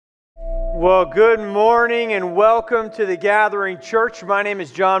Well, good morning and welcome to the Gathering Church. My name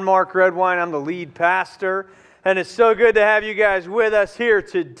is John Mark Redwine. I'm the lead pastor, and it's so good to have you guys with us here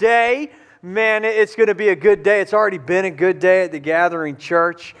today. Man, it's going to be a good day. It's already been a good day at the Gathering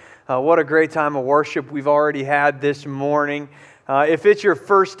Church. What a great time of worship we've already had this morning. If it's your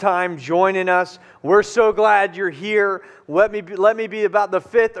first time joining us, we're so glad you're here. Let me be about the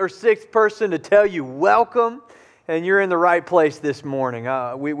fifth or sixth person to tell you welcome. And you're in the right place this morning.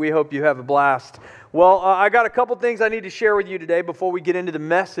 We hope you have a blast. Well, I got a couple things I need to share with you today before we get into the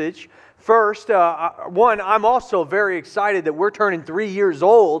message. First, one, I'm also very excited that we're turning 3 years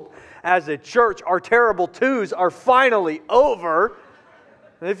old as a church. Our terrible twos are finally over.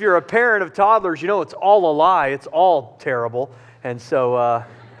 And if you're a parent of toddlers, you know it's all a lie. It's all terrible. And so,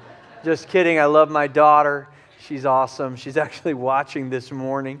 just kidding. I love my daughter. She's awesome. She's actually watching this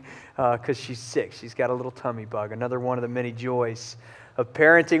morning because she's sick. She's got a little tummy bug. Another one of the many joys of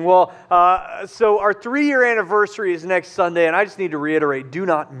parenting. Well, so our 3-year anniversary is next Sunday, and I just need to reiterate, do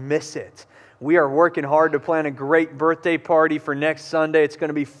not miss it. We are working hard to plan a great birthday party for next Sunday. It's going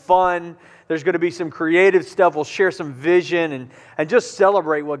to be fun. There's going to be some creative stuff. We'll share some vision and just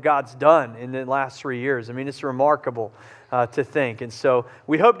celebrate what God's done in the last 3 years. I mean, it's remarkable to think. And so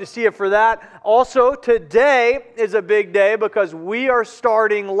we hope to see you for that. Also, today is a big day because we are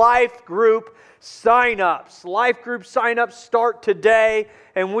starting life group sign-ups. Life group sign-ups start today,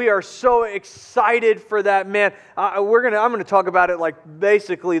 and we are so excited for that. Man, I'm going to talk about it like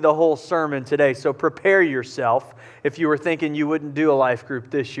basically the whole sermon today, so prepare yourself. If you were thinking you wouldn't do a life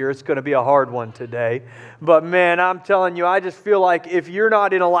group this year, it's going to be a hard one today. But man, I'm telling you, I just feel like if you're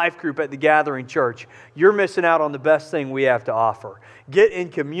not in a life group at the Gathering Church, you're missing out on the best thing we have to offer. Get in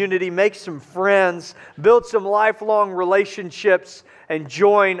community, make some friends, build some lifelong relationships, and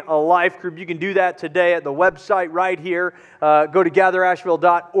join a life group. You can do that today at the website right here. Go to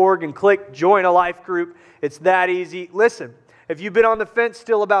gatherasheville.org and click Join a Life Group. It's that easy. Listen, if you've been on the fence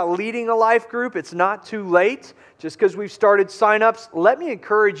still about leading a life group, it's not too late. Just because we've started sign-ups, let me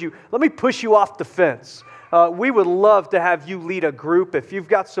encourage you. Let me push you off the fence. We would love to have you lead a group if you've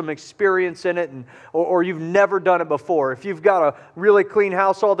got some experience in it or you've never done it before. If you've got a really clean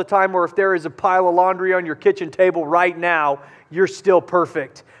house all the time, or if there is a pile of laundry on your kitchen table right now, you're still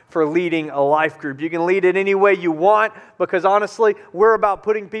perfect for leading a life group. You can lead it any way you want because honestly, we're about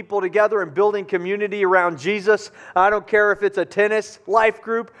putting people together and building community around Jesus. I don't care if it's a tennis life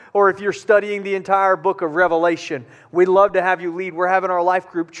group or if you're studying the entire book of Revelation. We'd love to have you lead. We're having our life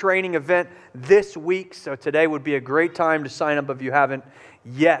group training event this week, so today would be a great time to sign up if you haven't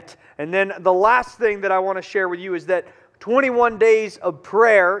yet. And then the last thing that I want to share with you is that 21 Days of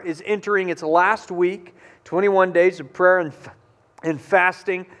Prayer is entering its last week. 21 days of prayer and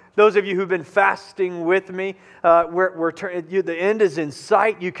fasting. Those of you who've been fasting with me, the end is in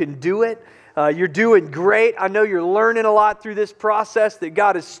sight. You can do it. You're doing great. I know you're learning a lot through this process, that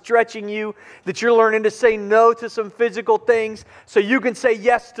God is stretching you, that you're learning to say no to some physical things so you can say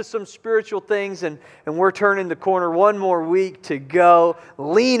yes to some spiritual things. And we're turning the corner. One more week to go.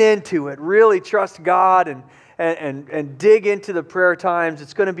 Lean into it. Really trust God and dig into the prayer times.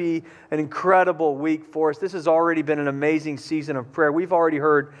 It's going to be an incredible week for us. This has already been an amazing season of prayer. We've already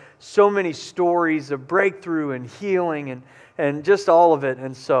heard so many stories of breakthrough and healing and just all of it.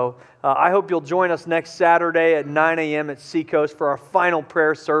 And so I hope you'll join us next Saturday at 9 a.m. at Seacoast for our final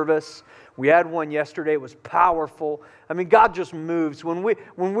prayer service. We had one yesterday. It was powerful. I mean, God just moves. When we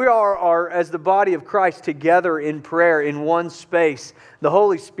are as the body of Christ together in prayer in one space, the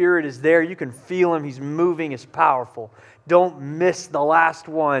Holy Spirit is there. You can feel Him. He's moving. It's powerful. Don't miss the last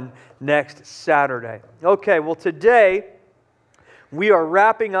one next Saturday. Okay, well, today we are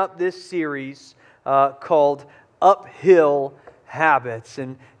wrapping up this series called Uphill Habits.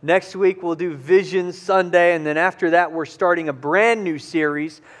 And next week we'll do Vision Sunday, and then after that we're starting a brand new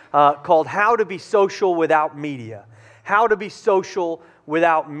series called How to Be Social Without Media. How to be social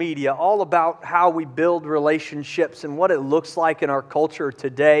without media. All about how we build relationships and what it looks like in our culture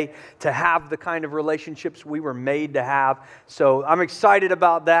today to have the kind of relationships we were made to have. So I'm excited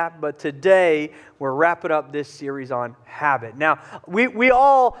about that, but today we're wrapping up this series on habit. Now, we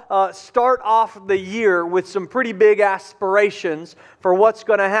all start off the year with some pretty big aspirations for what's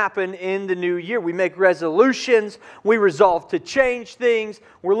going to happen in the new year. We make resolutions. We resolve to change things.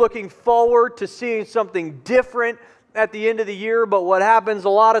 We're looking forward to seeing something different at the end of the year, but what happens a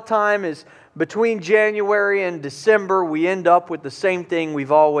lot of time is between January and December, we end up with the same thing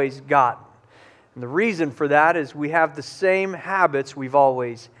we've always gotten. And the reason for that is we have the same habits we've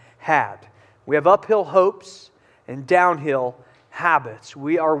always had. We have uphill hopes and downhill habits.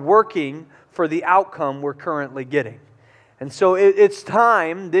 We are working for the outcome we're currently getting. And so it's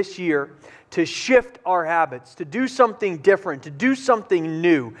time this year to shift our habits, to do something different, to do something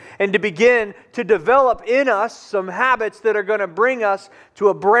new, and to begin to develop in us some habits that are going to bring us to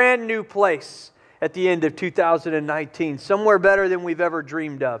a brand new place at the end of 2019, somewhere better than we've ever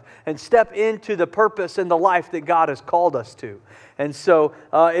dreamed of, and step into the purpose and the life that God has called us to. And so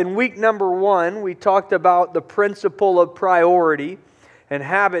in week number 1, we talked about the principle of priority and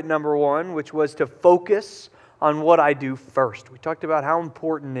habit number 1, which was to focus on what I do first. We talked about how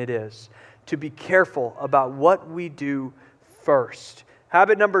important it is to be careful about what we do first.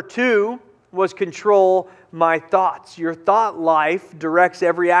 Habit number 2 was control my thoughts. Your thought life directs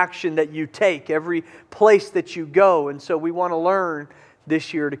every action that you take, every place that you go. And so we want to learn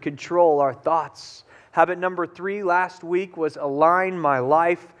this year to control our thoughts. Habit number 3 last week was align my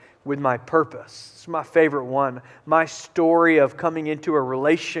life with my purpose. It's my favorite one. My story of coming into a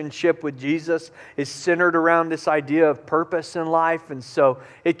relationship with Jesus is centered around this idea of purpose in life, and so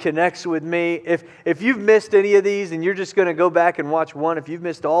it connects with me. If you've missed any of these and you're just going to go back and watch one, if you've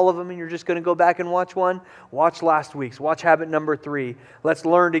missed all of them and you're just going to go back and watch one, watch last week's. Watch habit number 3. Let's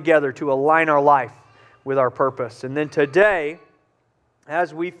learn together to align our life with our purpose. And then today,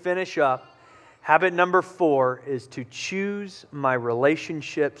 as we finish up, habit number 4 is to choose my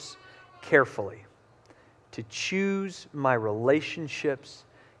relationships carefully. To choose my relationships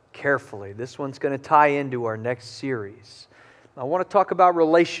carefully. This one's going to tie into our next series. I want to talk about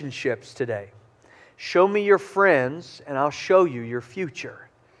relationships today. Show me your friends and I'll show you your future.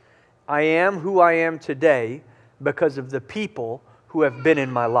 I am who I am today because of the people who have been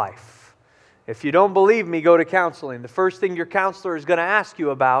in my life. If you don't believe me, go to counseling. The first thing your counselor is going to ask you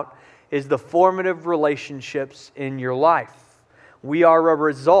about is the formative relationships in your life. We are a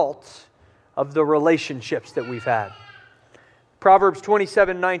result of the relationships that we've had. Proverbs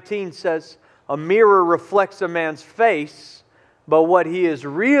 27:19 says, "A mirror reflects a man's face, but what he is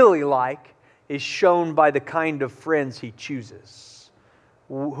really like is shown by the kind of friends he chooses."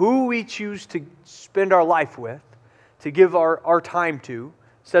 Who we choose to spend our life with, to give our time to,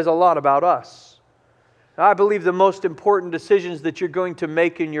 says a lot about us. I believe the most important decisions that you're going to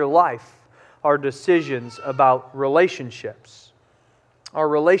make in your life are decisions about relationships. Our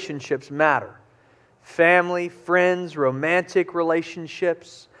relationships matter. Family, friends, romantic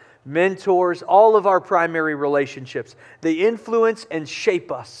relationships, mentors, all of our primary relationships, they influence and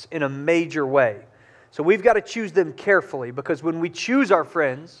shape us in a major way. So we've got to choose them carefully, because when we choose our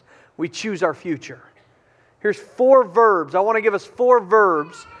friends, we choose our future. Here's 4 verbs. I want to give us 4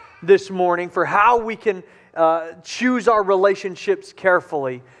 verbs this morning for how we can choose our relationships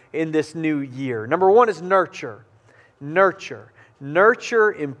carefully in this new year. Number 1 is nurture. Nurture.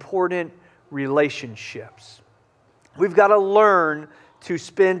 Nurture important relationships. We've got to learn to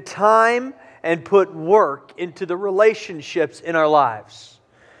spend time and put work into the relationships in our lives.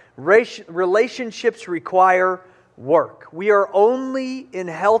 Relationships require work. We are only in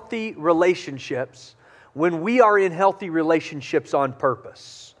healthy relationships when we are in healthy relationships on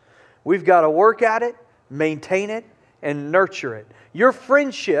purpose. We've got to work at it, maintain it, and nurture it. Your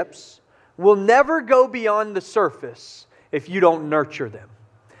friendships will never go beyond the surface if you don't nurture them.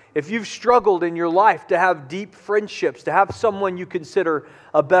 If you've struggled in your life to have deep friendships, to have someone you consider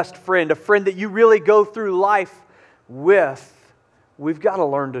a best friend, a friend that you really go through life with, we've got to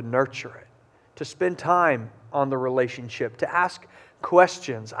learn to nurture it, to spend time on the relationship, to ask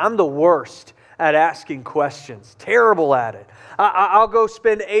questions. I'm the worst at asking questions. Terrible at it. I'll go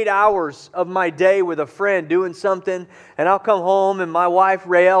spend 8 hours of my day with a friend doing something, and I'll come home and my wife,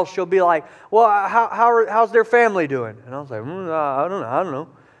 Rael, she'll be like, "Well, how's their family doing?" And I'll say, I don't know.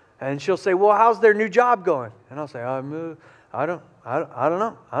 And she'll say, "Well, how's their new job going?" And I'll say, I don't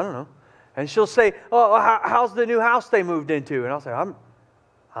know. And she'll say, "Oh, how's the new house they moved into?" And I'll say, I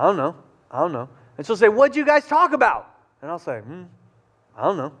don't know. And she'll say, "What'd you guys talk about?" And I'll say, I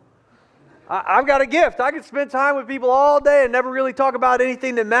don't know. I've got a gift. I can spend time with people all day and never really talk about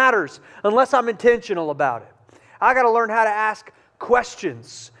anything that matters unless I'm intentional about it. I got to learn how to ask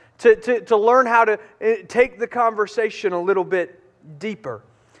questions, to learn how to take the conversation a little bit deeper.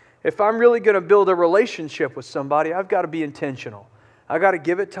 If I'm really going to build a relationship with somebody, I've got to be intentional. I've got to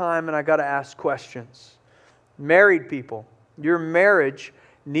give it time and I've got to ask questions. Married people, your marriage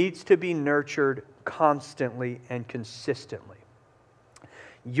needs to be nurtured constantly and consistently.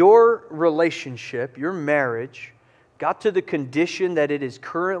 Your relationship, your marriage, got to the condition that it is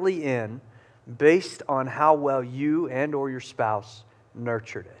currently in based on how well you and or your spouse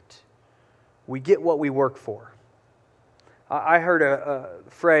nurtured it. We get what we work for. I heard a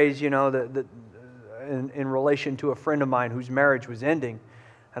phrase, that in relation to a friend of mine whose marriage was ending,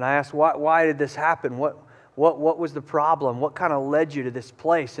 and I asked, why did this happen? What What was the problem? What kind of led you to this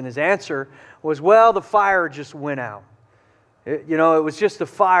place? And his answer was, well, the fire just went out. It was just the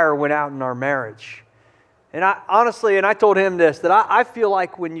fire went out in our marriage. And I told him this, that I feel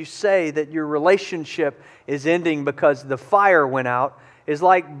like when you say that your relationship is ending because the fire went out, is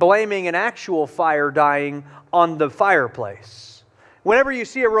like blaming an actual fire dying on the fireplace. Whenever you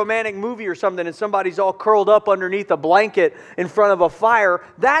see a romantic movie or something and somebody's all curled up underneath a blanket in front of a fire,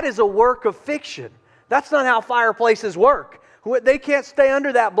 that is a work of fiction. That's not how fireplaces work. They can't stay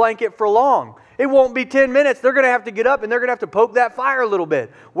under that blanket for long. It won't be 10 minutes. They're going to have to get up and they're going to have to poke that fire a little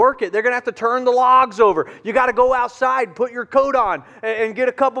bit. Work it. They're going to have to turn the logs over. You got to go outside, put your coat on, and get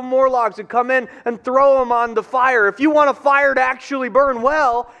a couple more logs and come in and throw them on the fire. If you want a fire to actually burn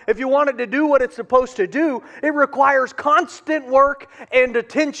well, if you want it to do what it's supposed to do, it requires constant work and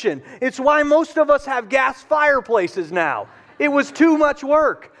attention. It's why most of us have gas fireplaces now. It was too much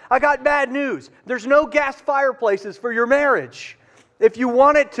work. I got bad news. There's no gas fireplaces for your marriage. If you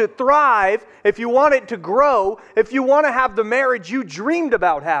want it to thrive, if you want it to grow, if you want to have the marriage you dreamed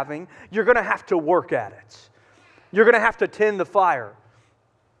about having, you're going to have to work at it. You're going to have to tend the fire.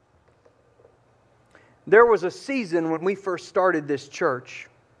 There was a season when we first started this church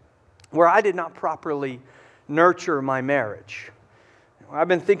where I did not properly nurture my marriage. I've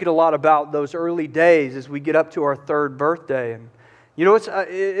been thinking a lot about those early days as we get up to our third birthday. And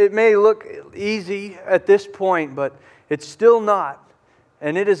it may look easy at this point, but it's still not.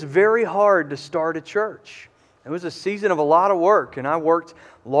 And it is very hard to start a church. It was a season of a lot of work, and I worked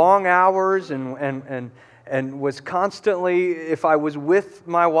long hours and was constantly, if I was with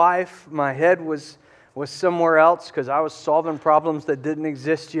my wife, my head was somewhere else because I was solving problems that didn't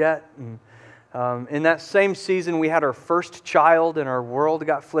exist yet. And in that same season, we had our first child, and our world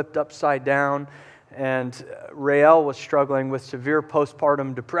got flipped upside down. And Rael was struggling with severe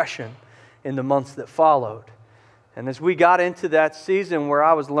postpartum depression in the months that followed. And as we got into that season where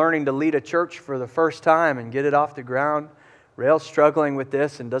I was learning to lead a church for the first time and get it off the ground, Rael's struggling with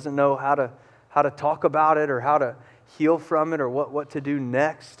this and doesn't know how to talk about it or how to heal from it or what to do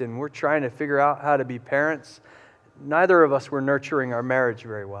next. And we're trying to figure out how to be parents. Neither of us were nurturing our marriage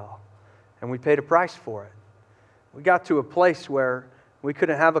very well. And we paid a price for it. We got to a place where we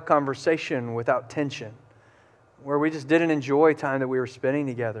couldn't have a conversation without tension, where we just didn't enjoy time that we were spending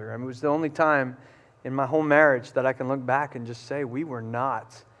together. I mean, it was the only time in my whole marriage that I can look back and just say we were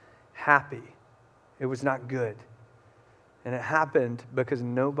not happy. It was not good. And it happened because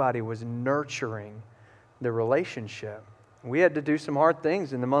nobody was nurturing the relationship. We had to do some hard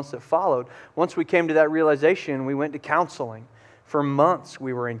things in the months that followed. Once we came to that realization, we went to counseling. For months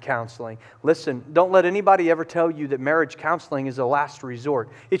we were in counseling. Listen, don't let anybody ever tell you that marriage counseling is a last resort.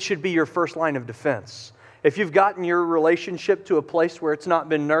 It should be your first line of defense. If you've gotten your relationship to a place where it's not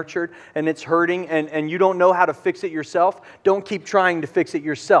been nurtured and it's hurting and you don't know how to fix it yourself, don't keep trying to fix it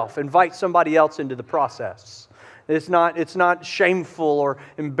yourself. Invite somebody else into the process. It's not shameful or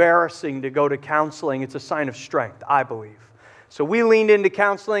embarrassing to go to counseling. It's a sign of strength, I believe. So we leaned into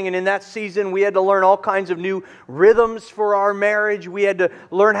counseling, and in that season, we had to learn all kinds of new rhythms for our marriage. We had to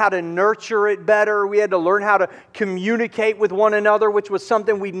learn how to nurture it better. We had to learn how to communicate with one another, which was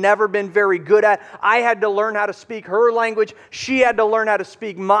something we'd never been very good at. I had to learn how to speak her language. She had to learn how to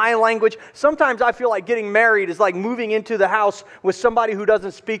speak my language. Sometimes I feel like getting married is like moving into the house with somebody who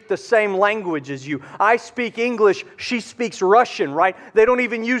doesn't speak the same language as you. I speak English. She speaks Russian, right? They don't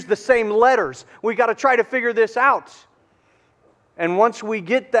even use the same letters. We got to try to figure this out. And once we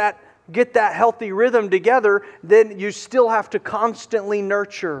get that healthy rhythm together, then you still have to constantly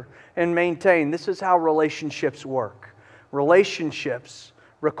nurture and maintain. This is how relationships work. Relationships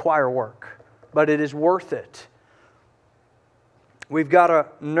require work, but it is worth it. We've got to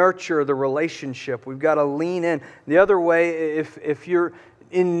nurture the relationship. We've got to lean in. The other way, if you're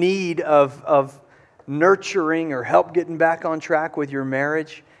in need of nurturing or help getting back on track with your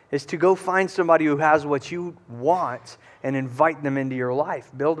marriage, is to go find somebody who has what you want and invite them into your life.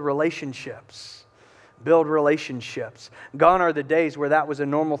 Build relationships. Build relationships. Gone are the days where that was a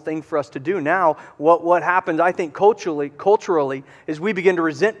normal thing for us to do. Now, what happens, I think, culturally, is we begin to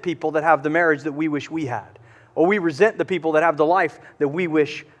resent people that have the marriage that we wish we had. Or we resent the people that have the life that we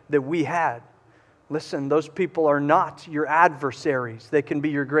wish that we had. Listen, those people are not your adversaries. They can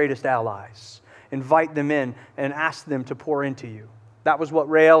be your greatest allies. Invite them in and ask them to pour into you. That was what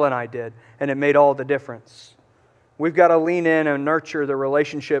Rael and I did, and it made all the difference. We've got to lean in and nurture the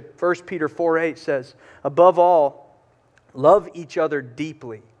relationship. 1 Peter 4:8 says, above all, love each other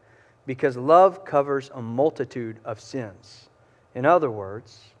deeply, because love covers a multitude of sins. In other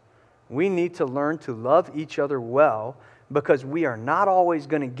words, we need to learn to love each other well, because we are not always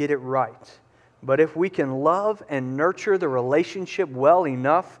going to get it right. But if we can love and nurture the relationship well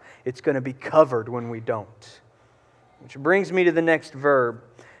enough, it's going to be covered when we don't. Which brings me to the next verb.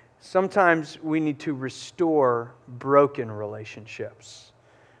 Sometimes we need to restore broken relationships.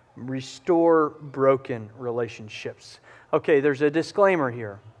 Restore broken relationships. Okay, there's a disclaimer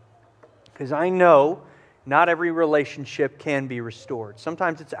here. Because I know not every relationship can be restored.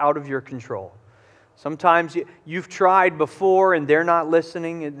 Sometimes it's out of your control. Sometimes you've tried before and they're not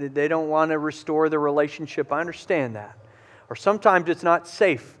listening. They don't want to restore the relationship. I understand that. Or sometimes it's not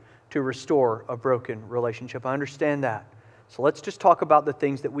safe to restore a broken relationship. I understand that. So let's just talk about the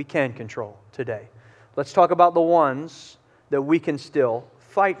things that we can control today. Let's talk about the ones that we can still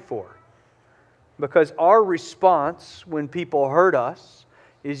fight for. Because our response when people hurt us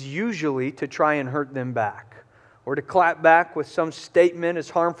is usually to try and hurt them back. Or to clap back with some statement as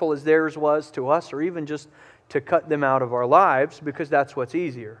harmful as theirs was to us, or even just to cut them out of our lives, because that's what's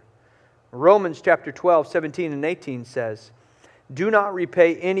easier. Romans chapter 12, 17 and 18 says, "Do not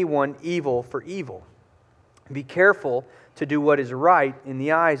repay anyone evil for evil. Be careful to do what is right in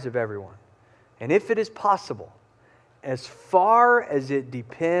the eyes of everyone. And if it is possible, as far as it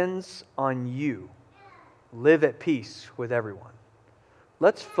depends on you, live at peace with everyone."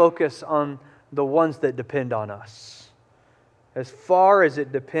 Let's focus on the ones that depend on us. As far as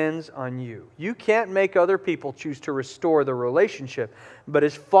it depends on you. You can't make other people choose to restore the relationship, but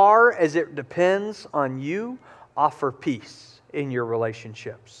as far as it depends on you, offer peace in your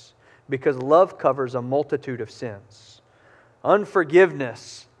relationships, because love covers a multitude of sins.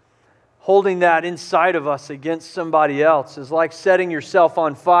 Unforgiveness, holding that inside of us against somebody else, is like setting yourself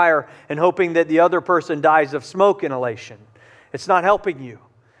on fire and hoping that the other person dies of smoke inhalation. It's not helping you.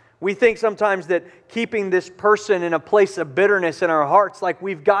 We think sometimes that keeping this person in a place of bitterness in our hearts, like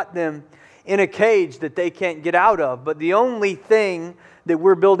we've got them in a cage that they can't get out of. But the only thing that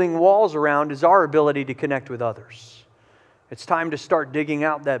we're building walls around is our ability to connect with others. It's time to start digging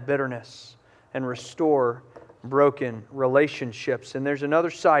out that bitterness and restore broken relationships. And there's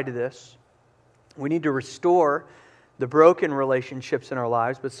another side to this. We need to restore the broken relationships in our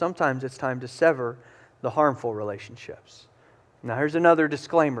lives, but sometimes it's time to sever the harmful relationships. Now here's another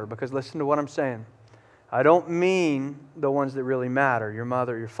disclaimer, because listen to what I'm saying. I don't mean the ones that really matter. Your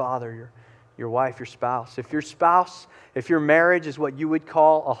mother, your father, your wife, your spouse. If your marriage is what you would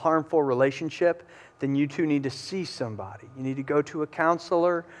call a harmful relationship, then you two need to see somebody. You need to go to a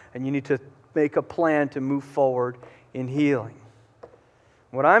counselor, and you need to make a plan to move forward in healing.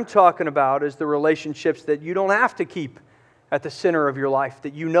 What I'm talking about is the relationships that you don't have to keep at the center of your life,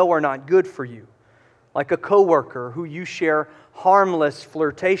 that you know are not good for you. Like a coworker who you share harmless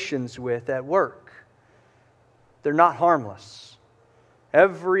flirtations with at work. They're not harmless.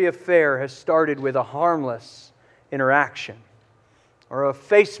 Every affair has started with a harmless interaction. Or a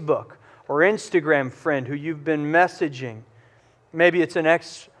Facebook or Instagram friend who you've been messaging. Maybe it's an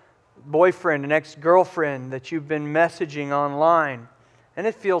ex-boyfriend, an ex-girlfriend that you've been messaging online. And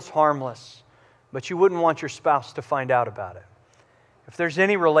it feels harmless, but you wouldn't want your spouse to find out about it. If there's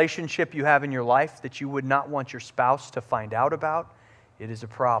any relationship you have in your life that you would not want your spouse to find out about, it is a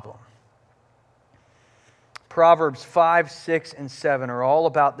problem. Proverbs 5, 6, and 7 are all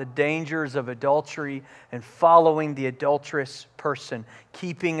about the dangers of adultery and following the adulterous person,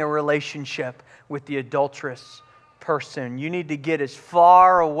 keeping a relationship with the adulterous person. You need to get as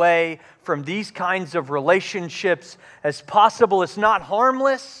far away from these kinds of relationships as possible. It's not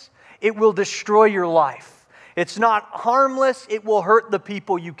harmless. It will destroy your life. It's not harmless. It will hurt the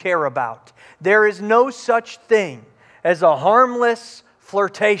people you care about. There is no such thing as a harmless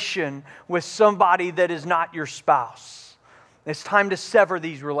flirtation with somebody that is not your spouse. It's time to sever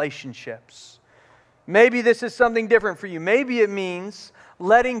these relationships. Maybe this is something different for you. Maybe it means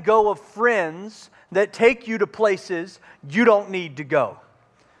letting go of friends that take you to places you don't need to go.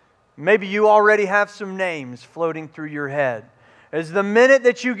 Maybe you already have some names floating through your head. As the minute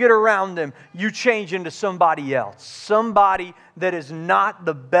that you get around them, you change into somebody else. Somebody that is not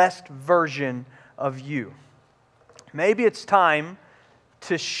the best version of you. Maybe it's time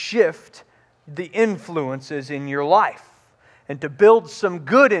to shift the influences in your life and to build some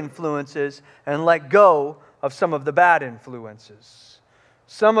good influences and let go of some of the bad influences.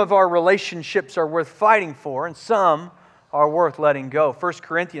 Some of our relationships are worth fighting for, and some are worth letting go. 1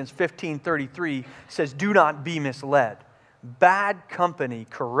 Corinthians 15:33 says, "Do not be misled. Bad company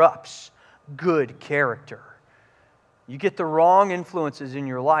corrupts good character." You get the wrong influences in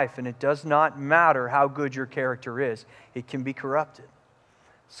your life, and it does not matter how good your character is. It can be corrupted.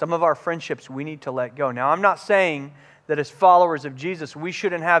 Some of our friendships we need to let go. Now, I'm not saying that as followers of Jesus, we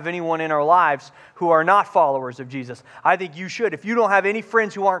shouldn't have anyone in our lives who are not followers of Jesus. I think you should. If you don't have any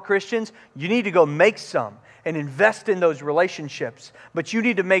friends who aren't Christians, you need to go make some and invest in those relationships. But you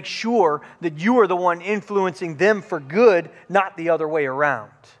need to make sure that you are the one influencing them for good, not the other way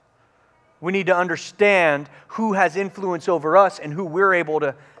around. We need to understand who has influence over us and who we're able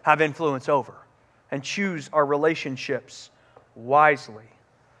to have influence over, and choose our relationships wisely.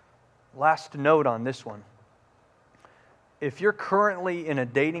 Last note on this one. If you're currently in a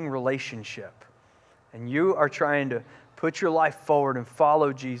dating relationship and you are trying to put your life forward and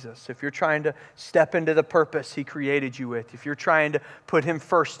follow Jesus, if you're trying to step into the purpose He created you with, if you're trying to put Him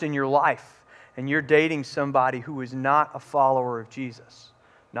first in your life, and you're dating somebody who is not a follower of Jesus,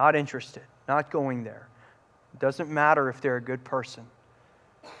 not interested, not going there, it doesn't matter if they're a good person.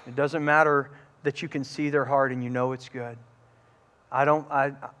 It doesn't matter that you can see their heart and you know it's good.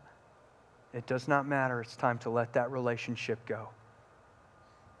 It does not matter. It's time to let that relationship go.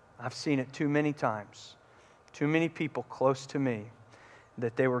 I've seen it too many times. Too many people close to me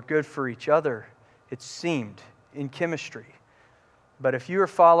that they were good for each other, it seemed, in chemistry. But if you are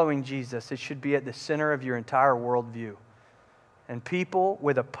following Jesus, it should be at the center of your entire worldview. And people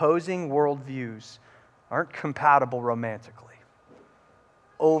with opposing worldviews aren't compatible romantically.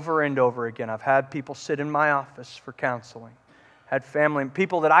 Over and over again, I've had people sit in my office for counseling, had family,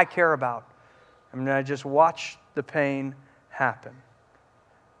 people that I care about. I just watch the pain happen.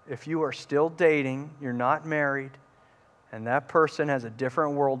 If you are still dating, you're not married, and that person has a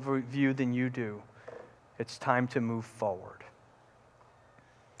different worldview than you do, it's time to move forward.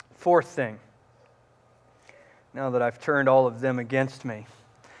 Fourth thing, now that I've turned all of them against me,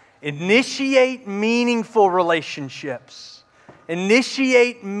 initiate meaningful relationships.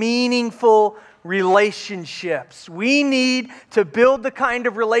 Initiate meaningful relationships. We need to build the kind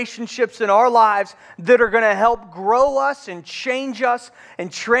of relationships in our lives that are going to help grow us and change us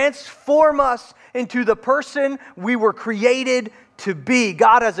and transform us into the person we were created to be.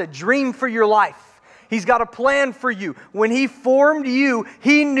 God has a dream for your life. He's got a plan for you. When He formed you,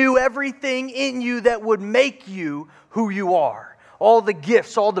 He knew everything in you that would make you who you are. All the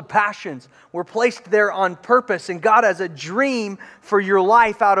gifts, all the passions were placed there on purpose. And God has a dream for your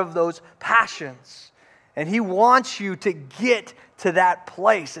life out of those passions. And He wants you to get to that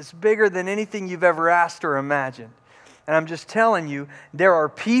place. It's bigger than anything you've ever asked or imagined. And I'm just telling you, there are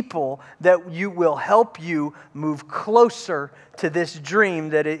people that will help you move closer to this dream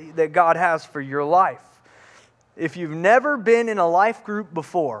that God has for your life. If you've never been in a life group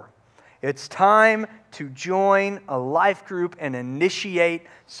before, it's time to join a life group and initiate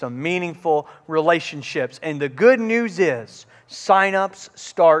some meaningful relationships. And the good news is, sign-ups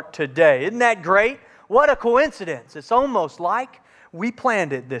start today. Isn't that great? What a coincidence. It's almost like we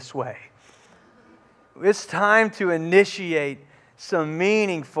planned it this way. It's time to initiate some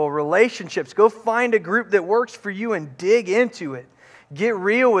meaningful relationships. Go find a group that works for you and dig into it. Get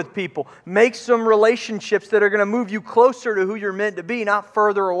real with people. Make some relationships that are going to move you closer to who you're meant to be, not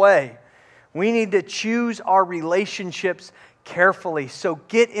further away. We need to choose our relationships carefully. So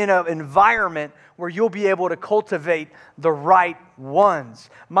get in an environment where you'll be able to cultivate the right ones.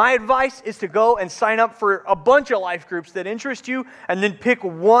 My advice is to go and sign up for a bunch of life groups that interest you, and then pick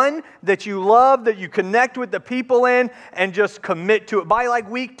one that you love, that you connect with the people in, and just commit to it. By like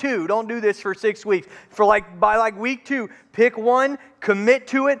week 2, don't do this for 6 weeks. By like week 2, pick one, commit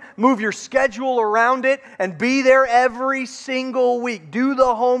to it, move your schedule around it, and be there every single week. Do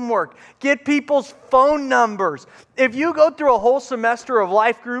the homework. Get people's phone numbers. If you go through a whole semester of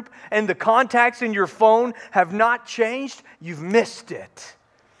life group and the contacts in your phone have not changed, you've missed it.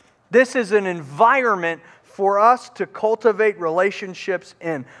 This is an environment for us to cultivate relationships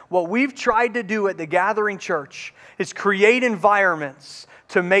in. What we've tried to do at the Gathering Church is create environments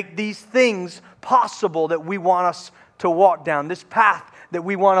to make these things possible that we want us to walk down, this path that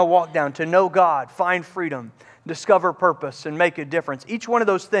we want to walk down, to know God, find freedom, discover purpose, and make a difference. Each one of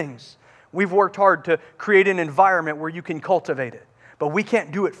those things, we've worked hard to create an environment where you can cultivate it. But we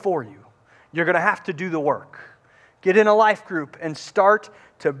can't do it for you. You're going to have to do the work. Get in a life group and start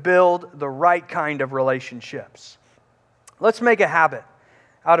to build the right kind of relationships. Let's make a habit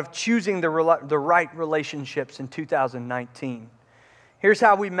out of choosing the right relationships in 2019. Here's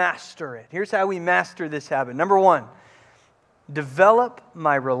how we master it. Here's how we master this habit. Number 1, develop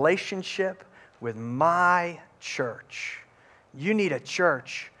my relationship with my church. You need a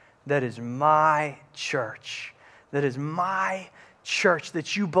church that is my church. That is my church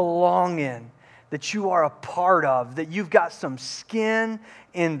that you belong in, that you are a part of, that you've got some skin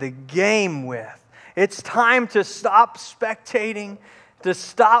in the game with. It's time to stop spectating, to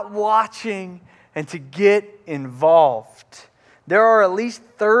stop watching, and to get involved. There are at least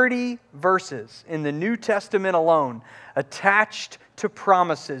 30 verses in the New Testament alone attached to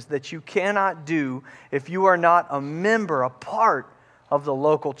promises that you cannot do if you are not a member, a part of the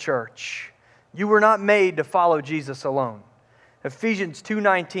local church. You were not made to follow Jesus alone. Ephesians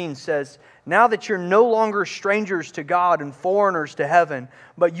 2:19 says, "Now that you're no longer strangers to God and foreigners to heaven,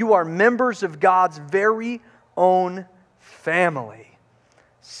 but you are members of God's very own family,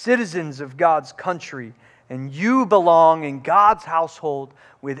 citizens of God's country, and you belong in God's household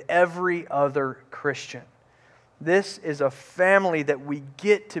with every other Christian." This is a family that we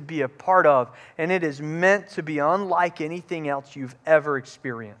get to be a part of, and it is meant to be unlike anything else you've ever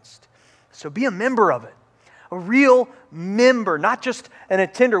experienced. So be a member of it. A real member, not just an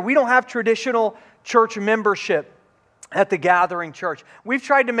attender. We don't have traditional church membership at the Gathering Church. We've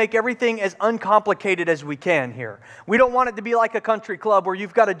tried to make everything as uncomplicated as we can here. We don't want it to be like a country club where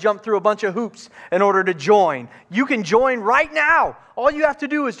you've got to jump through a bunch of hoops in order to join. You can join right now. All you have to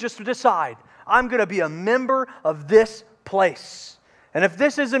do is just decide, I'm going to be a member of this place. And if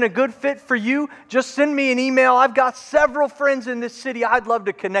this isn't a good fit for you, just send me an email. I've got several friends in this city I'd love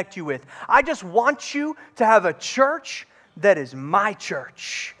to connect you with. I just want you to have a church that is my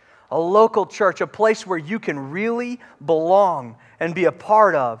church. A local church, a place where you can really belong and be a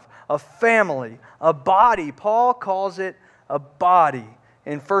part of, a family, a body. Paul calls it a body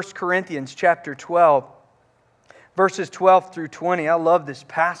in 1 Corinthians chapter 12, verses 12 through 20. I love this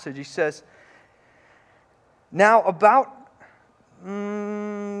passage. He says, there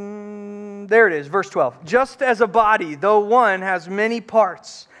it is, verse 12. "Just as a body, though one, has many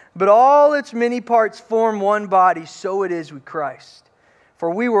parts, but all its many parts form one body, so it is with Christ.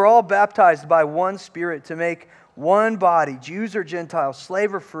 For we were all baptized by one Spirit to make one body, Jews or Gentiles,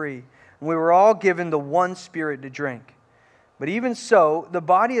 slave or free, and we were all given the one Spirit to drink. But even so, the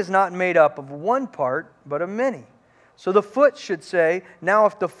body is not made up of one part, but of many. So the foot should say, now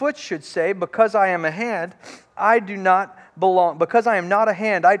if the foot should say, because I am a hand, I do not belong, because I am not a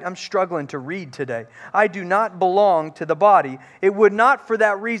hand, I'm struggling to read today. I do not belong to the body. It would not for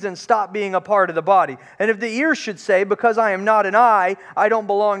that reason stop being a part of the body. And if the ear should say, because I am not an eye, I don't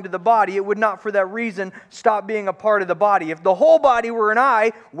belong to the body, it would not for that reason stop being a part of the body. If the whole body were an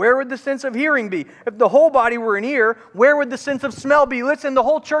eye, where would the sense of hearing be? If the whole body were an ear, where would the sense of smell be? Listen, the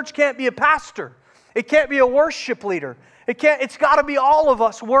whole church can't be a pastor. It can't be a worship leader. It's got to be all of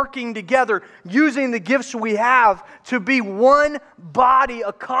us working together, using the gifts we have to be one body,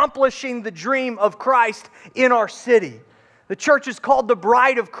 accomplishing the dream of Christ in our city. The church is called the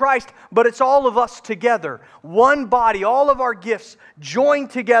bride of Christ, but it's all of us together. One body, all of our gifts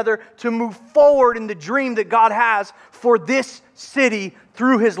joined together to move forward in the dream that God has for this city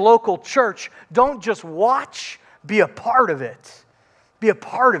through His local church. Don't just watch, be a part of it. Be a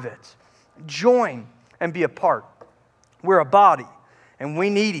part of it. Join and be a part. We're a body, and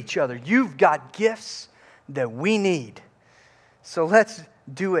we need each other. You've got gifts that we need. So let's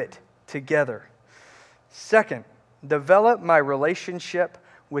do it together. Second, develop my relationship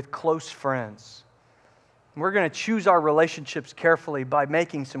with close friends. We're going to choose our relationships carefully by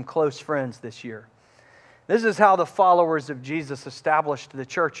making some close friends this year. This is how the followers of Jesus established the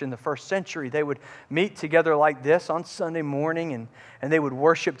church in the first century. They would meet together like this on Sunday morning, and they would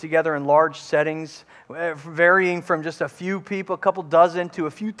worship together in large settings, varying from just a few people, a couple dozen, to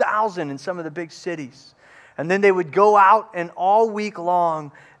a few thousand in some of the big cities. And then they would go out, and all week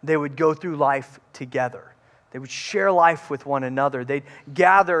long, they would go through life together. They would share life with one another. They'd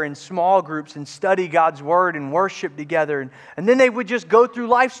gather in small groups and study God's Word and worship together. And then they would just go through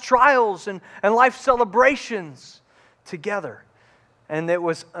life's trials and life celebrations together. And it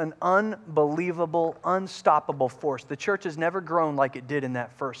was an unbelievable, unstoppable force. The church has never grown like it did in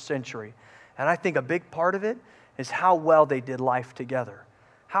that first century. And I think a big part of it is how well they did life together,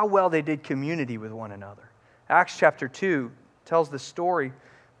 how well they did community with one another. Acts chapter 2 tells the story,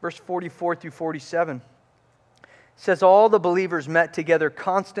 verse 44 through 47. It says, all the believers met together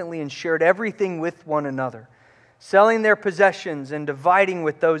constantly and shared everything with one another, selling their possessions and dividing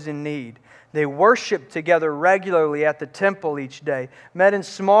with those in need. They worshiped together regularly at the temple each day, met in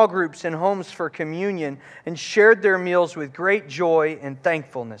small groups in homes for communion, and shared their meals with great joy and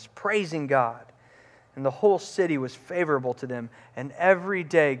thankfulness, praising God. And the whole city was favorable to them, and every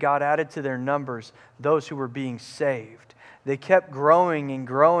day God added to their numbers those who were being saved. They kept growing and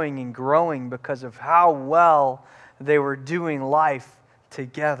growing and growing because of how well they were doing life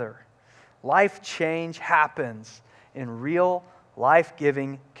together. Life change happens in real,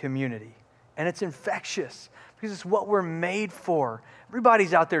 life-giving community. And it's infectious because it's what we're made for.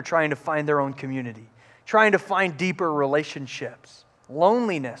 Everybody's out there trying to find their own community, trying to find deeper relationships.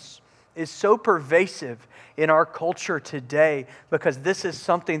 Loneliness is so pervasive in our culture today because this is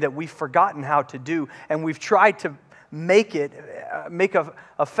something that we've forgotten how to do, and we've tried to make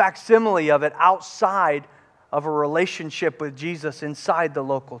a facsimile of it outside of a relationship with Jesus inside the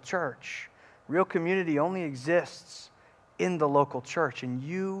local church. Real community only exists in the local church, and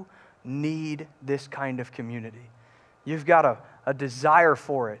you need this kind of community. You've got a desire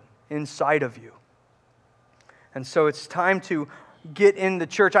for it inside of you. And so it's time to get in the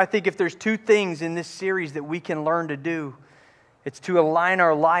church. I think if there's two things in this series that we can learn to do, it's to align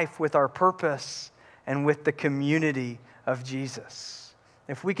our life with our purpose and with the community of Jesus.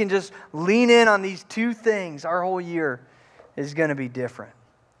 If we can just lean in on these two things, our whole year is going to be different.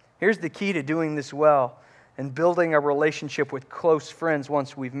 Here's the key to doing this well and building a relationship with close friends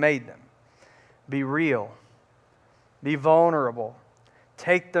once we've made them. Be real. Be vulnerable.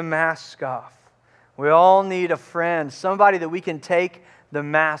 Take the mask off. We all need a friend, somebody that we can take the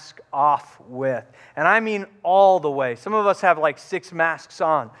mask off with. And I mean all the way. Some of us have like 6 masks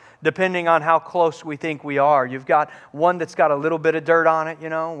on, depending on how close we think we are. You've got one that's got a little bit of dirt on it,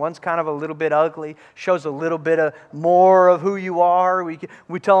 One's kind of a little bit ugly, shows a little bit of more of who you are. We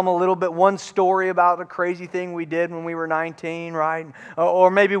tell them a little bit, one story about a crazy thing we did when we were 19, right? Or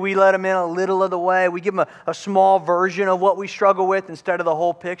maybe we let them in a little of the way. We give them a small version of what we struggle with instead of the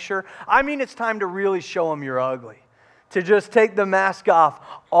whole picture. I mean, it's time to really show them you're ugly. To just take the mask off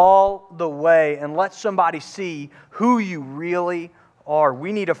all the way and let somebody see who you really are.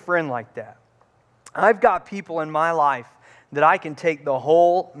 We need a friend like that. I've got people in my life that I can take the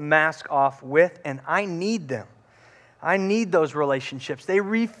whole mask off with, and I need them. I need those relationships. They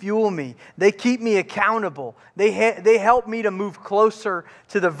refuel me. They keep me accountable. They help me to move closer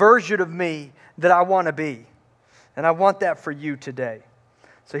to the version of me that I want to be. And I want that for you today.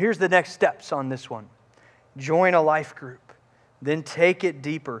 So here's the next steps on this one. Join a life group. Then take it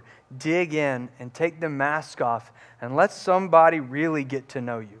deeper. Dig in and take the mask off and let somebody really get to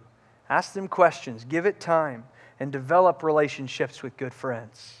know you. Ask them questions. Give it time and develop relationships with good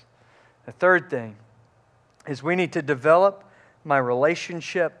friends. The third thing is we need to develop my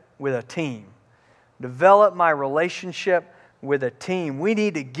relationship with a team. Develop my relationship with a team. We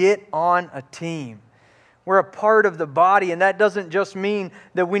need to get on a team. We're a part of the body, and that doesn't just mean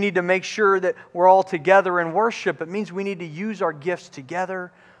that we need to make sure that we're all together in worship. It means we need to use our gifts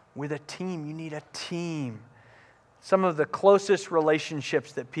together with a team. You need a team. Some of the closest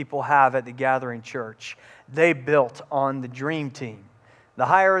relationships that people have at the Gathering Church, they built on the dream team. The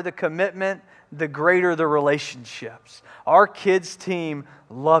higher the commitment, the greater the relationships. Our kids' team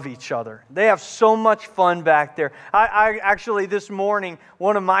love each other. They have so much fun back there. I actually, this morning,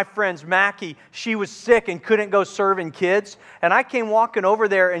 one of my friends, Mackie, she was sick and couldn't go serving kids. And I came walking over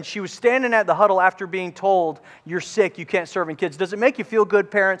there, and she was standing at the huddle after being told, "You're sick, you can't serve in kids." Does it make you feel good,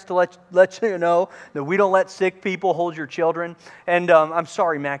 parents, to let you know that we don't let sick people hold your children? And I'm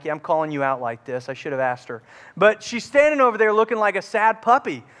sorry, Mackie, I'm calling you out like this. I should have asked her. But she's standing over there looking like a sad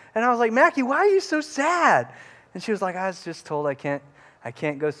puppy. And I was like, "Mackie, why are you so sad?" And she was like, "I was just told I can't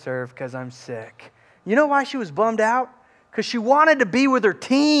go serve because I'm sick." You know why she was bummed out? Because she wanted to be with her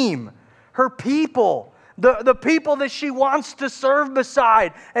team, her people, the people that she wants to serve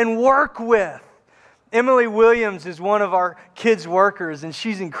beside and work with. Emily Williams is one of our kids' workers, and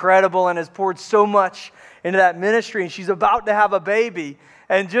she's incredible and has poured so much into that ministry, and she's about to have a baby.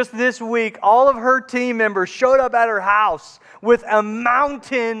 And just this week, all of her team members showed up at her house with a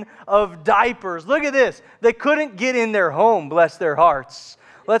mountain of diapers. Look at this. They couldn't get in their home, bless their hearts.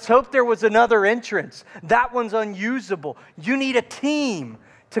 Let's hope there was another entrance. That one's unusable. You need a team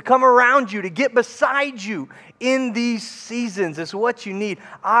to come around you, to get beside you in these seasons. It's what you need.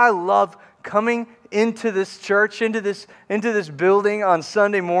 I love coming into this church, into this building on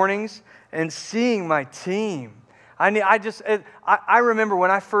Sunday mornings and seeing my team. I remember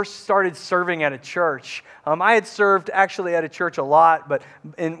when I first started serving at a church. I had served actually at a church a lot, but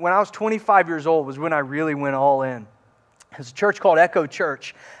when I was 25 years old was when I really went all in. It's a church called Echo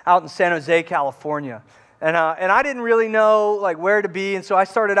Church out in San Jose, California. And I didn't really know where to be, and so I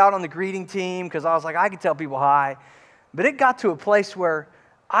started out on the greeting team because I was like, I could tell people hi. But it got to a place where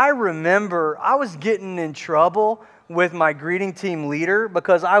I remember I was getting in trouble with my greeting team leader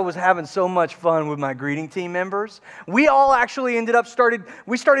because I was having so much fun with my greeting team members. We all actually started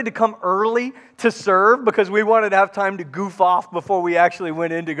to come early to serve because we wanted to have time to goof off before we actually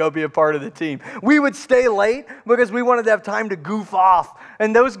went in to go be a part of the team. We would stay late because we wanted to have time to goof off.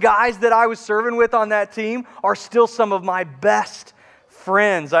 And those guys that I was serving with on that team are still some of my best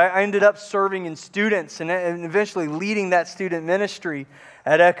friends. I ended up serving in students and eventually leading that student ministry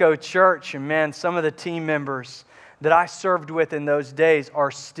at Echo Church. And man, some of the team members, that I served with in those days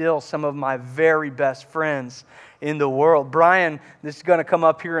are still some of my very best friends in the world. Brian is going to come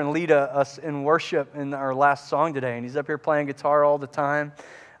up here and lead us in worship in our last song today, and he's up here playing guitar all the time.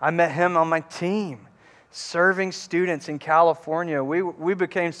 I met him on my team, serving students in California. We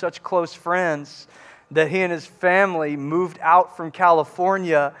became such close friends that he and his family moved out from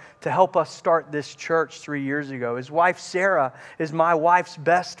California to help us start this church 3 years ago. His wife, Sarah, is my wife's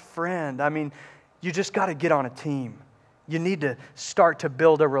best friend. I mean, you just got to get on a team. You need to start to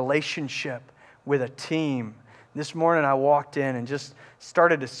build a relationship with a team. This morning I walked in and just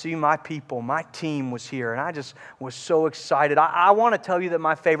started to see my people. My team was here, and I just was so excited. I want to tell you that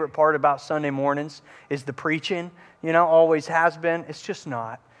my favorite part about Sunday mornings is the preaching. Always has been. It's just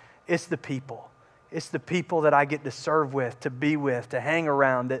not. It's the people. It's the people that I get to serve with, to be with, to hang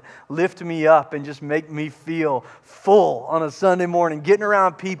around, that lift me up and just make me feel full on a Sunday morning. Getting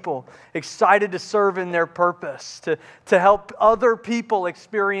around people, excited to serve in their purpose, to help other people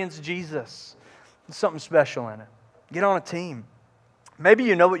experience Jesus. There's something special in it. Get on a team. Maybe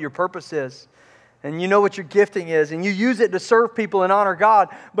you know what your purpose is, and you know what your gifting is, and you use it to serve people and honor God,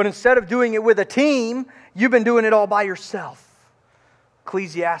 but instead of doing it with a team, you've been doing it all by yourself.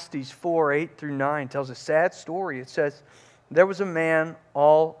 Ecclesiastes 4:8-9 tells a sad story. It says, there was a man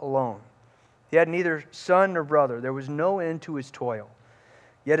all alone. He had neither son nor brother. There was no end to his toil.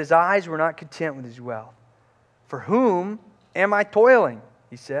 Yet his eyes were not content with his wealth. For whom am I toiling?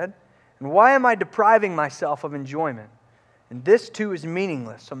 He said. And why am I depriving myself of enjoyment? And this too is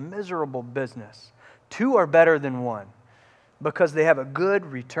meaningless, a miserable business. Two are better than one, because they have a good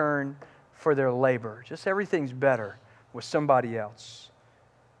return for their labor. Just everything's better with somebody else.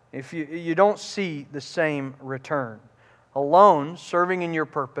 If you don't see the same return. Alone, serving in your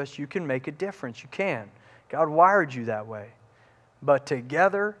purpose, you can make a difference. You can. God wired you that way. But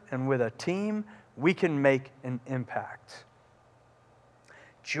together and with a team, we can make an impact.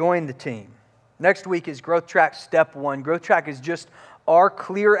 Join the team. Next week is Growth Track Step 1. Growth Track is just our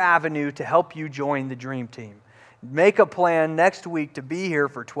clear avenue to help you join the Dream Team. Make a plan next week to be here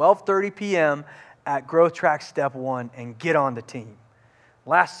for 12:30 p.m. at Growth Track Step 1 and get on the team.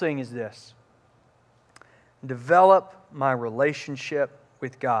 Last thing is this. Develop my relationship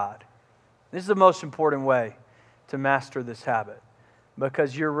with God. This is the most important way to master this habit,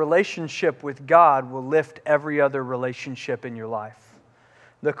 because your relationship with God will lift every other relationship in your life.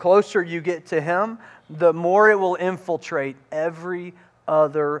 The closer you get to Him, the more it will infiltrate every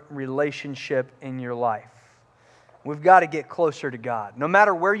other relationship in your life. We've got to get closer to God. No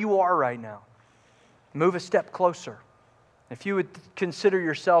matter where you are right now, move a step closer. If you would consider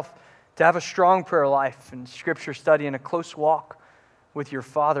yourself to have a strong prayer life and Scripture study and a close walk with your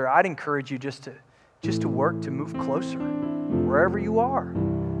Father, I'd encourage you just to work to move closer. Wherever you are,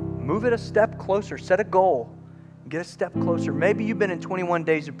 move it a step closer. Set a goal. Get a step closer. Maybe you've been in 21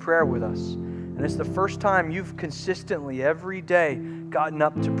 days of prayer with us, and it's the first time you've consistently every day gotten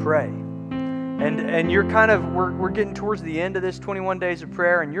up to pray. And you're we're getting towards the end of this 21 days of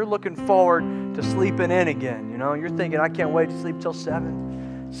prayer, and you're looking forward to sleeping in again. You're thinking, I can't wait to sleep till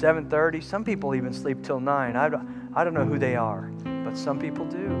 7:30. Some people even sleep till 9. I don't know who they are, but some people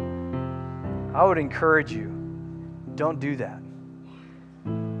do. I would encourage you, don't do that.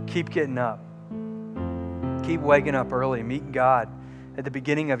 Keep getting up. Keep waking up early, meeting God at the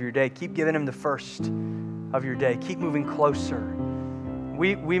beginning of your day. Keep giving Him the first of your day. Keep moving closer.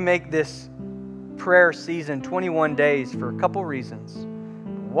 We make this prayer season 21 days for a couple reasons.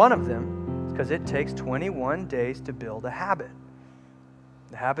 One of them is because it takes 21 days to build a habit.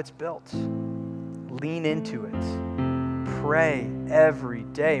 The habit's built. Lean into it. Pray every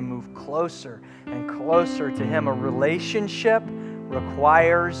day. Move closer and closer to Him. A relationship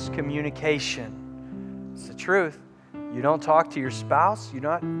requires communication. It's the truth. You don't talk to your spouse,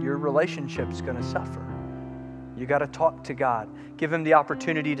 your relationship's going to suffer. You got to talk to God. Give Him the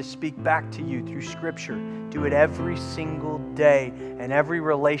opportunity to speak back to you through Scripture. Do it every single day, and every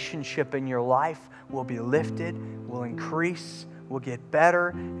relationship in your life will be lifted, will increase, will get better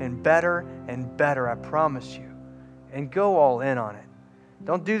and better and better, I promise you. And go all in on it.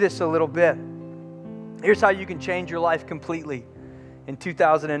 Don't do this a little bit. Here's how you can change your life completely in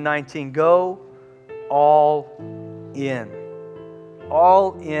 2019. Go all in.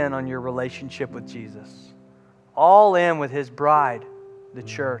 All in on your relationship with Jesus. All in with His bride, the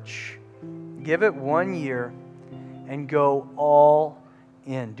church. Give it 1 year and go all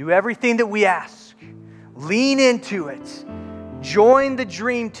in. Do everything that we ask. Lean into it. Join the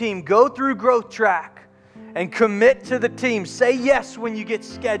dream team. Go through Growth Track and commit to the team. Say yes when you get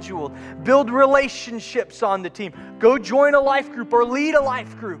scheduled. Build relationships on the team. Go join a life group or lead a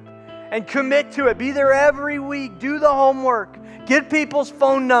life group and commit to it. Be there every week. Do the homework. Get people's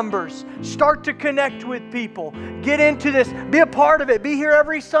phone numbers. Start to connect with people. Get into this. Be a part of it. Be here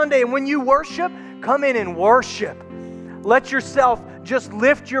every Sunday. And when you worship, come in and worship. Let yourself just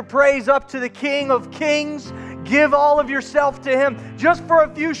lift your praise up to the King of Kings. Give all of yourself to Him just for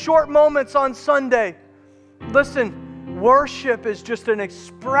a few short moments on Sunday. Listen, worship is just an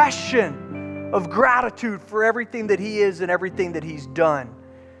expression of gratitude for everything that He is and everything that He's done.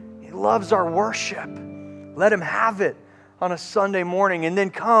 He loves our worship. Let Him have it on a Sunday morning, and then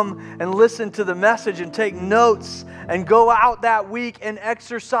come and listen to the message and take notes and go out that week and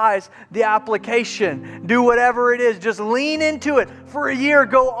exercise the application. Do whatever it is. Just lean into it for a year.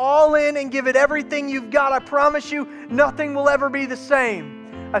 Go all in and give it everything you've got. I promise you, nothing will ever be the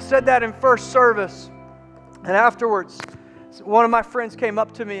same. I said that in first service. And afterwards, one of my friends came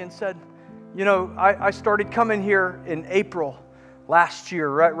up to me and said, you know, I started coming here in April last year,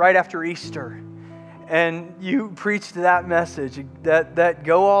 right after Easter. And you preached that message, that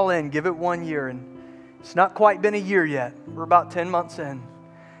go all in, give it 1 year. And it's not quite been a year yet. We're about 10 months in.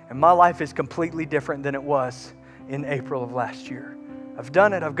 And my life is completely different than it was in April of last year. I've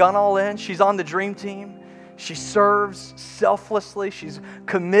done it. I've gone all in. She's on the dream team. She serves selflessly. She's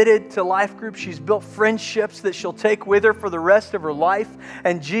committed to life group. She's built friendships that she'll take with her for the rest of her life.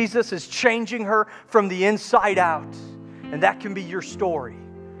 And Jesus is changing her from the inside out. And that can be your story.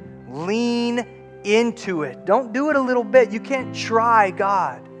 Lean into it. Don't do it a little bit. You can't try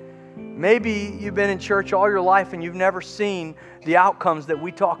God. Maybe you've been in church all your life and you've never seen the outcomes that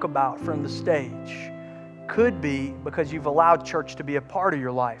we talk about from the stage. Could be because you've allowed church to be a part of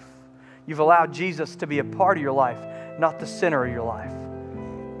your life. You've allowed Jesus to be a part of your life, not the center of your life.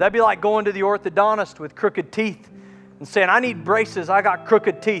 That'd be like going to the orthodontist with crooked teeth and saying, I need braces, I got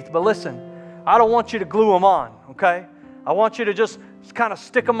crooked teeth. But listen, I don't want you to glue them on, okay? I want you to just kind of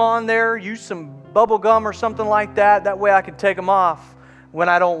stick them on there, use some bubble gum or something like that. That way I can take them off when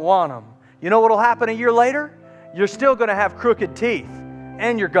I don't want them. You know what will happen a year later? You're still going to have crooked teeth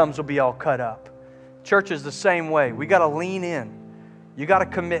and your gums will be all cut up. Church is the same way. We got to lean in. You got to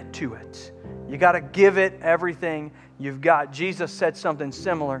commit to it. You got to give it everything you've got. Jesus said something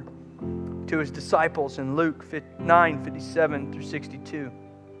similar to His disciples in Luke 9:57 through 62.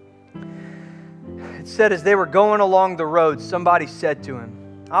 It said, as they were going along the road, somebody said to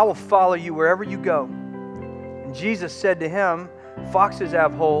Him, I will follow you wherever you go. And Jesus said to him, foxes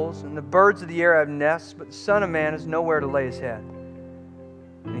have holes, and the birds of the air have nests, but the Son of Man has nowhere to lay His head.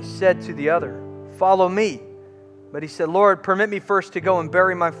 And He said to the other, follow me. But he said, Lord, permit me first to go and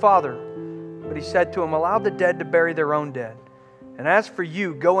bury my father. But He said to him, allow the dead to bury their own dead. And as for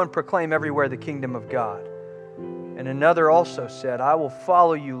you, go and proclaim everywhere the kingdom of God. And another also said, I will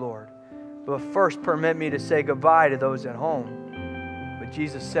follow you, Lord, but first permit me to say goodbye to those at home. But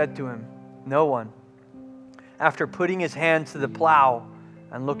Jesus said to him, no one, after putting his hand to the plow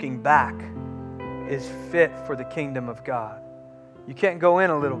and looking back, is fit for the kingdom of God. You can't go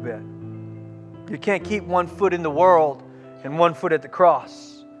in a little bit. You can't keep 1 foot in the world and 1 foot at the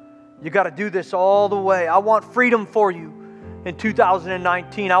cross. You got to do this all the way. I want freedom for you in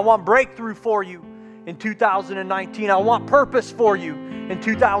 2019. I want breakthrough for you in 2019. I want purpose for you in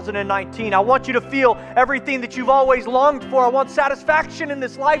 2019. I want you to feel everything that you've always longed for. I want satisfaction in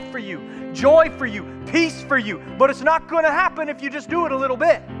this life for you, joy for you, peace for you. But it's not going to happen if you just do it a little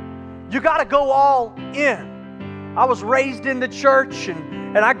bit. You got to go all in. I was raised in the church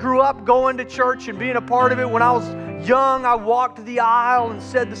and I grew up going to church and being a part of it. When I was young, I walked the aisle and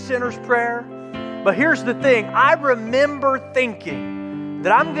said the sinner's prayer. But here's the thing. I remember thinking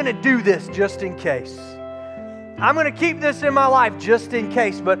that I'm going to do this just in case. I'm going to keep this in my life just in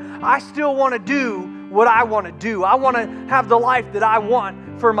case, but I still want to do what I want to do. I want to have the life that I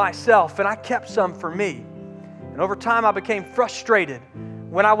want for myself, and I kept some for me. And over time, I became frustrated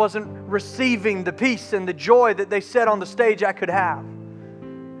when I wasn't receiving the peace and the joy that they said on the stage I could have.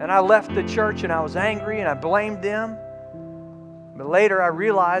 And I left the church, and I was angry, and I blamed them. But later, I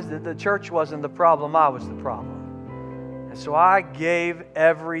realized that the church wasn't the problem, I was the problem. And so I gave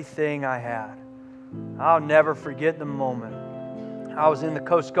everything I had. I'll never forget the moment. I was in the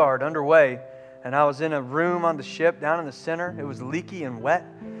Coast Guard underway, and I was in a room on the ship down in the center. It was leaky and wet.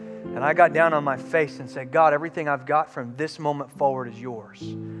 And I got down on my face and said, God, everything I've got from this moment forward is yours.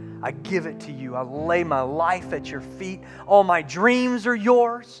 I give it to you. I lay my life at your feet. All my dreams are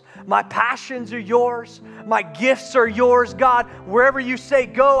yours. My passions are yours. My gifts are yours, God. Wherever you say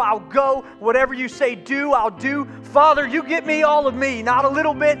go, I'll go. Whatever you say do, I'll do. Father, you get me all of me, not a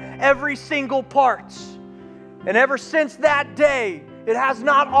little bit, every single part. And ever since that day, it has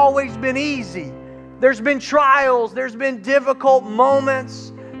not always been easy. There's been trials. There's been difficult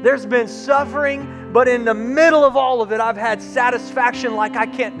moments. There's been suffering, but in the middle of all of it, I've had satisfaction like I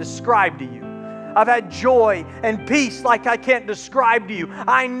can't describe to you. I've had joy and peace like I can't describe to you.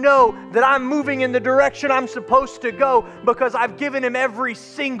 I know that I'm moving in the direction I'm supposed to go because I've given Him every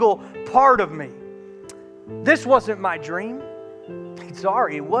single part of me. This wasn't my dream.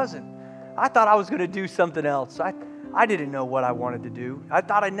 Sorry, it wasn't. I thought I was going to do something else. I didn't know what I wanted to do. I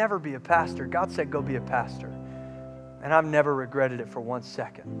thought I'd never be a pastor. God said, go be a pastor. And I've never regretted it for 1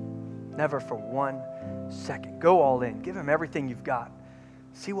 second. Never for 1 second. Go all in. Give Him everything you've got.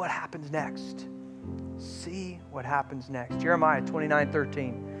 See what happens next. See what happens next. Jeremiah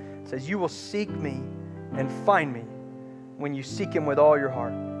 29:13 says, you will seek me and find me when you seek Him with all your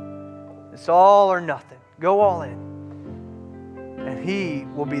heart. It's all or nothing. Go all in. And He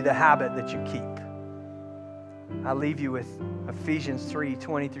will be the habit that you keep. I leave you with Ephesians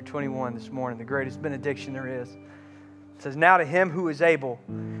 3:20-21 this morning, the greatest benediction there is. It says, now to Him who is able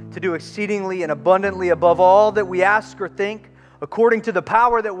to do exceedingly and abundantly above all that we ask or think, according to the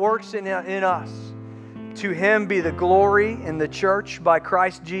power that works in us. To Him be the glory in the church by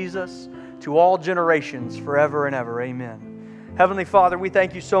Christ Jesus to all generations forever and ever. Amen. Heavenly Father, we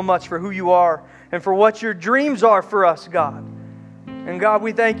thank You so much for who You are and for what Your dreams are for us, God. And God,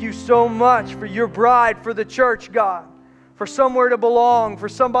 we thank You so much for Your bride, for the church, God, for somewhere to belong, for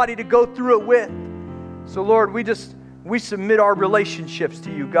somebody to go through it with. So Lord, we submit our relationships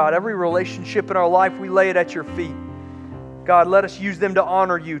to You, God. Every relationship in our life, we lay it at Your feet. God, let us use them to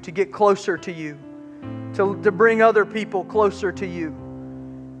honor You, to get closer to You, to bring other people closer to You.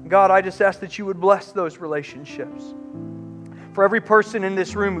 God, I just ask that You would bless those relationships. For every person in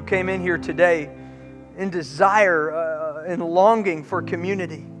this room who came in here today in desire and longing for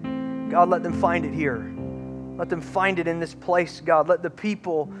community, God, let them find it here. Let them find it in this place, God. Let the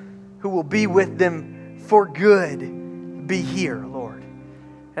people who will be with them for good be here, Lord.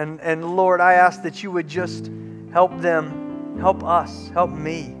 And Lord, I ask that You would just help them, help us, help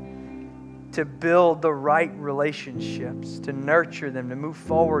me to build the right relationships, to nurture them, to move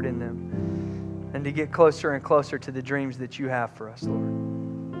forward in them, and to get closer and closer to the dreams that You have for us,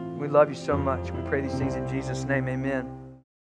 Lord. We love You so much. We pray these things in Jesus' name. Amen.